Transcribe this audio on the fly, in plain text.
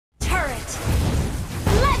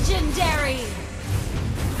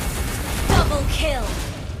kill!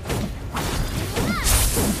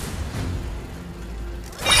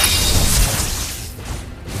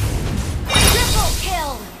 Triple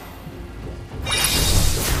kill!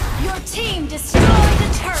 Your team destroyed the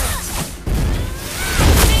turret!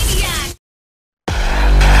 Maniac!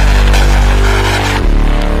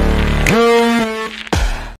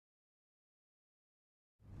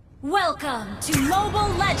 Welcome to Mobile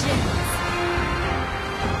Legends!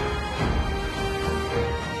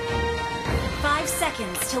 5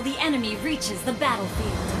 seconds till the enemy reaches the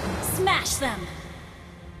battlefield. Smash them!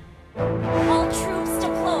 All troops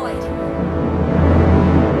deployed!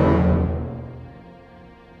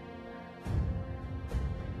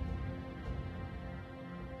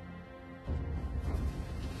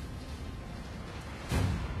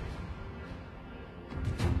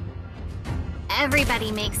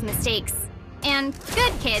 Everybody makes mistakes, and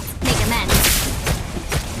good kids make amends.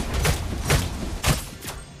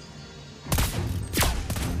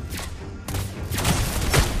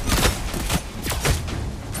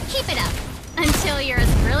 Keep it up, until you're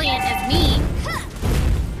as brilliant as me.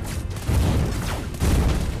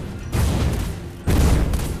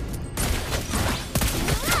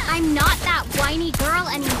 I'm not that whiny girl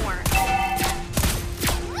anymore.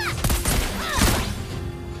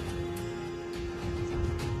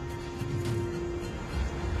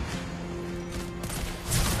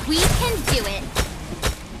 We can do it!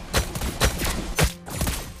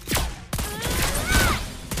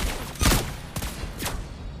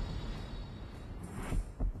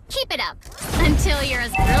 Keep it up, until you're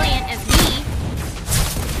as brilliant as me.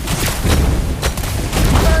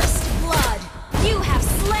 First blood! You have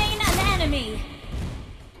slain an enemy!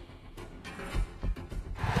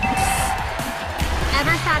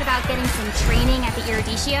 Ever thought about getting some training at the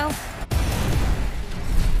Eruditio?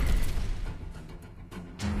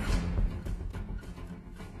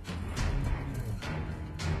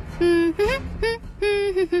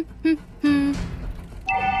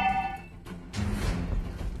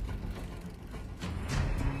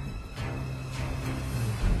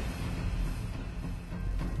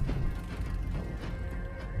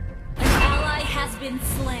 An ally has been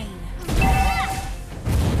slain.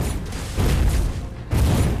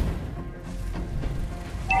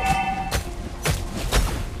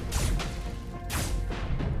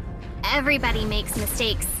 Everybody makes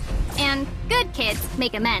mistakes, and good kids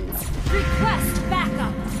make amends. Request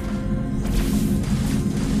backup!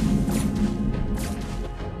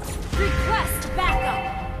 Request backup!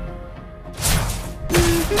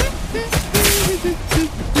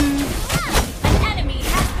 An enemy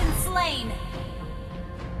has been slain!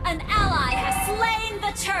 An ally has slain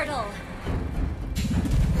the turtle!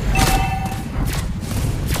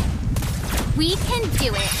 We can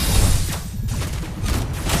do it!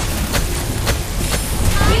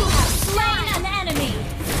 You have slain an enemy!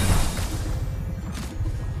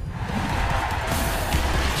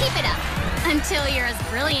 Keep it up, until you're as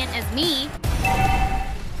brilliant as me.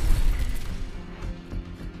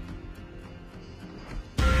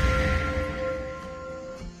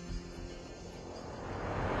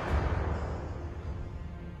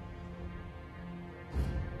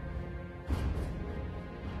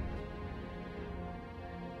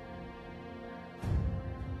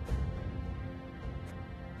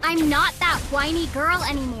 I'm not that whiny girl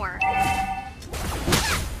anymore.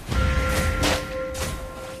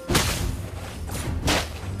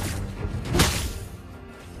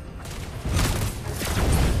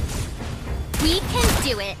 We can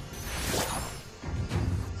do it.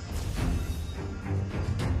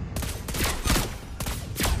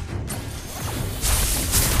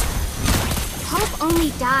 Hope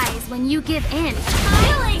only dies when you give in.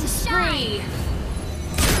 Killing spree!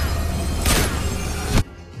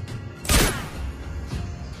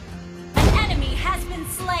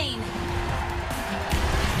 Slain.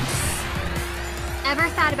 Ever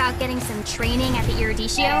thought about getting some training at the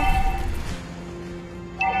Eruditio?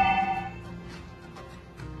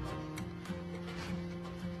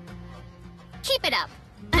 Keep it up,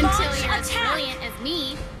 until Launch you're as attack. brilliant as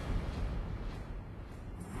me.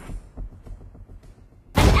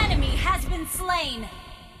 An enemy has been slain.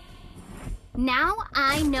 Now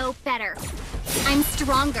I know better. I'm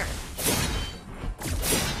stronger.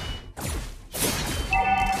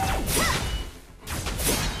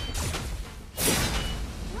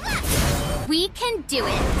 We can do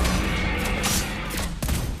it!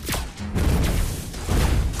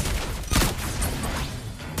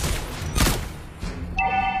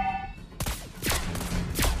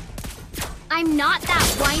 I'm not that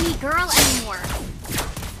whiny girl anymore.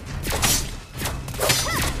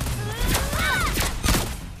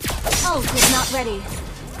 Ult is not ready.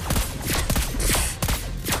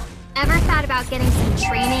 Ever thought about getting some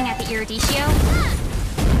training at the Eruditio?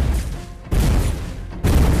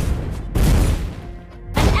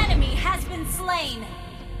 An enemy has been slain.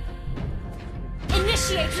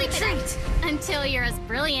 Initiate retreat. Until you're as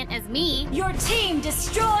brilliant as me. Your team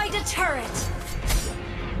destroyed a turret.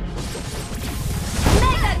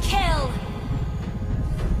 Mega kill.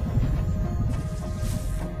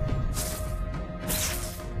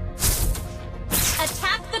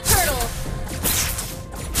 Attack the turtle.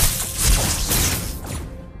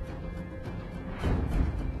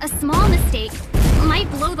 A small mistake might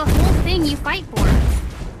blow the whole thing you fight for.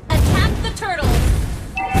 Attack the turtle.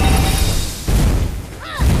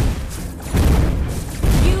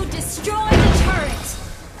 You destroy the turret.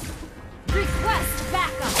 Request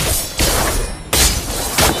backup.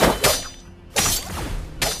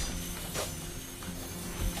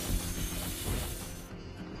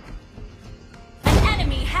 An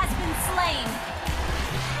enemy has been slain.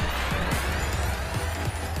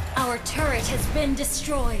 Our turret has been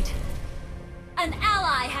destroyed. An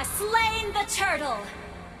ally has slain the turtle.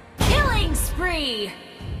 Killing spree.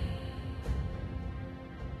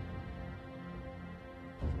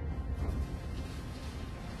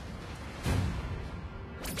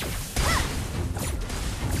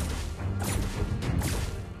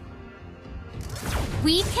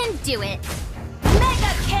 We can do it.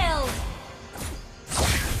 Mega kill.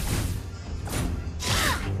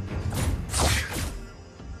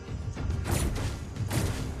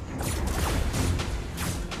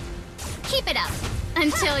 Keep it up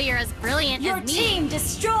until you're as brilliant Your as me. team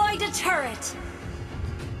destroyed a turret.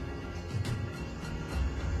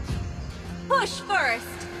 Push first.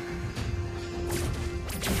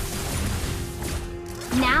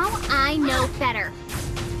 Now I know better.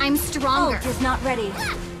 I'm stronger. Ult is not ready.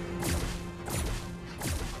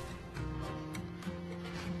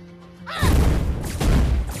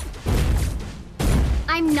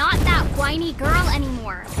 I'm not that whiny girl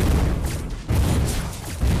anymore.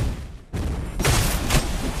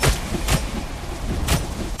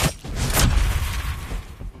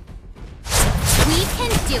 We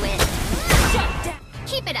can do it. Shut down.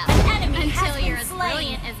 Keep it up An enemy until has you're been as slain.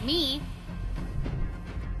 brilliant as me.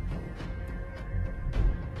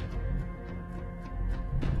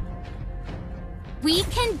 We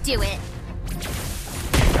can do it.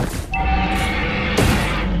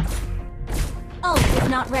 Ult is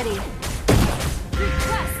not ready.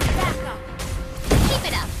 Request backup. Keep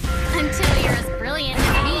it up until you're as brilliant as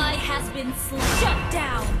Ally me. has been slain. Shut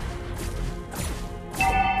down.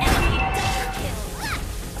 Enemy double kill.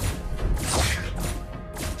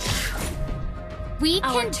 We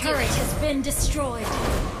Our can do turret it. has been destroyed.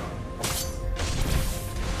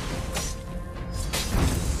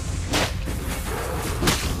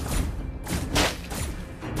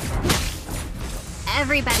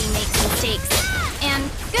 Everybody makes mistakes, and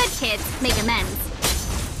good kids make amends.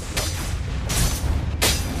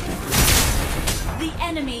 The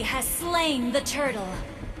enemy has slain the turtle.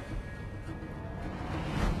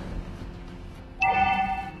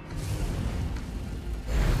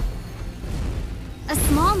 A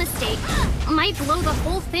small mistake might blow the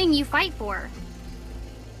whole thing you fight for.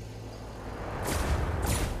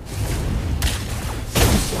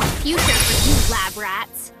 Future for you lab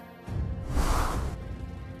rats.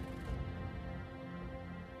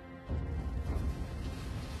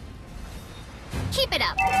 Keep it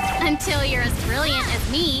up until you're as brilliant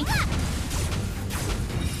as me.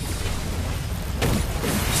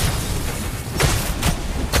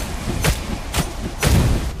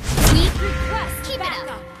 Request Keep it backup.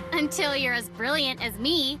 up until you're as brilliant as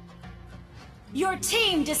me. Your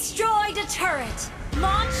team destroyed a turret.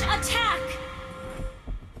 Launch attack.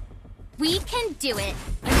 We can do it.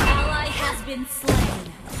 An ally has been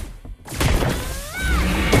slain.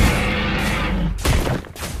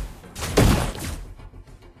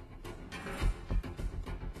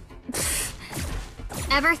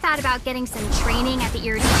 Ever thought about getting some training at the An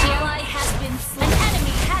Eruditio? ally has been slain. An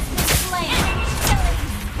enemy has been slain.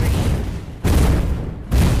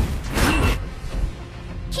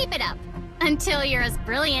 Keep it up until you're as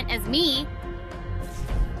brilliant as me.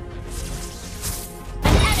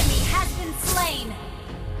 An enemy has been slain.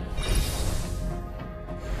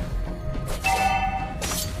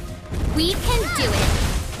 We can do it.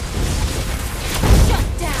 Shut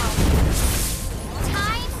down.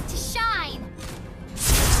 Time to shine.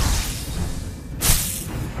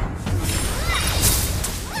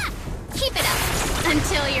 Keep it up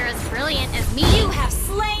until you're as brilliant as me. You have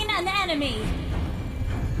slain an enemy.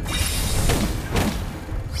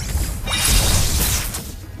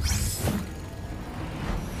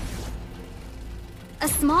 A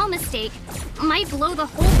small mistake might blow the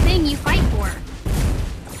whole thing you fight for.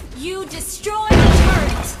 You destroyed the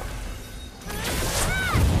turret!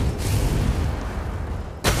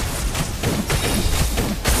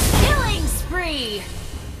 Killing spree!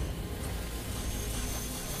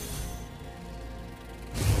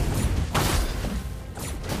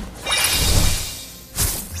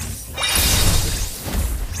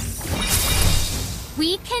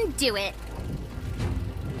 We can do it.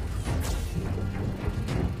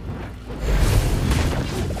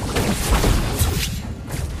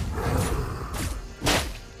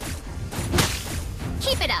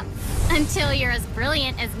 Keep it up until you're as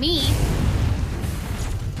brilliant as me.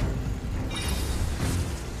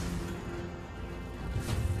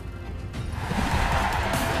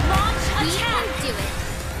 Launch We attack! can do it.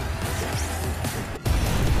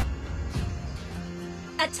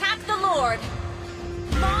 Attack the Lord!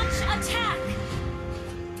 Launch attack!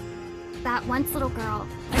 That once little girl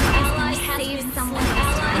An ally has save been someone. slain.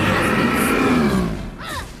 Ally has been slain.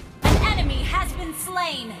 An enemy has been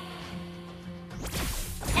slain.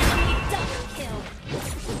 Enemy double kill.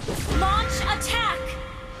 Launch attack!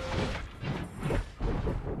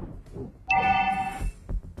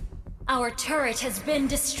 Our turret has been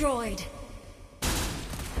destroyed.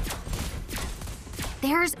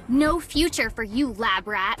 There's no future for you, lab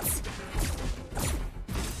rats.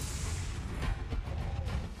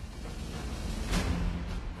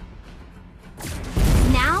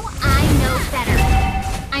 Now I know better.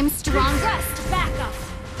 I'm stronger. Request backup.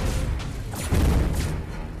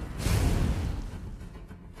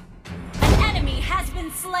 An enemy has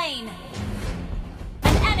been slain.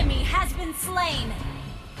 An enemy has been slain.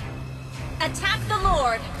 Attack the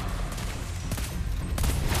Lord.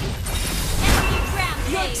 Enemy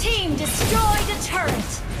rampage. Your team destroyed a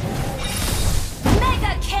turret.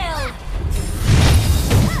 Mega kill.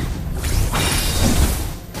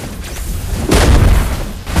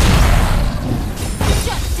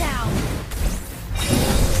 Shut down.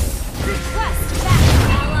 Request back.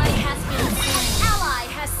 Ally has been slain. Ally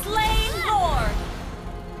has slain Lord.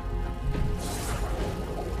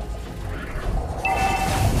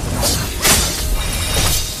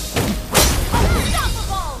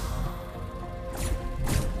 Unstoppable.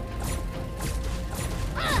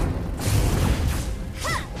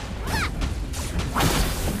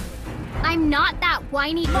 I'm not that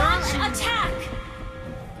whiny girl Launch anymore. attack.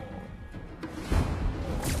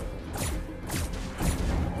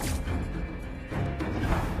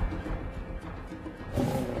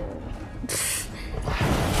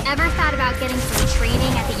 Ever thought about getting some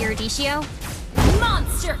training at the Eruditio?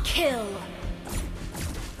 Monster kill.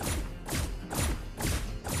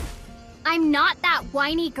 I'm not that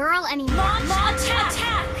whiny girl anymore. Launch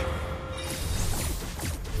attack.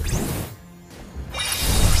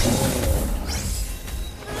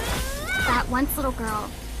 That once little girl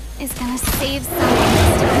is gonna save someone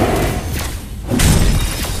this time.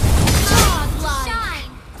 Godlike.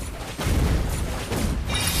 Shine!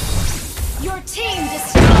 Your team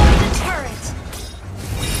destroyed.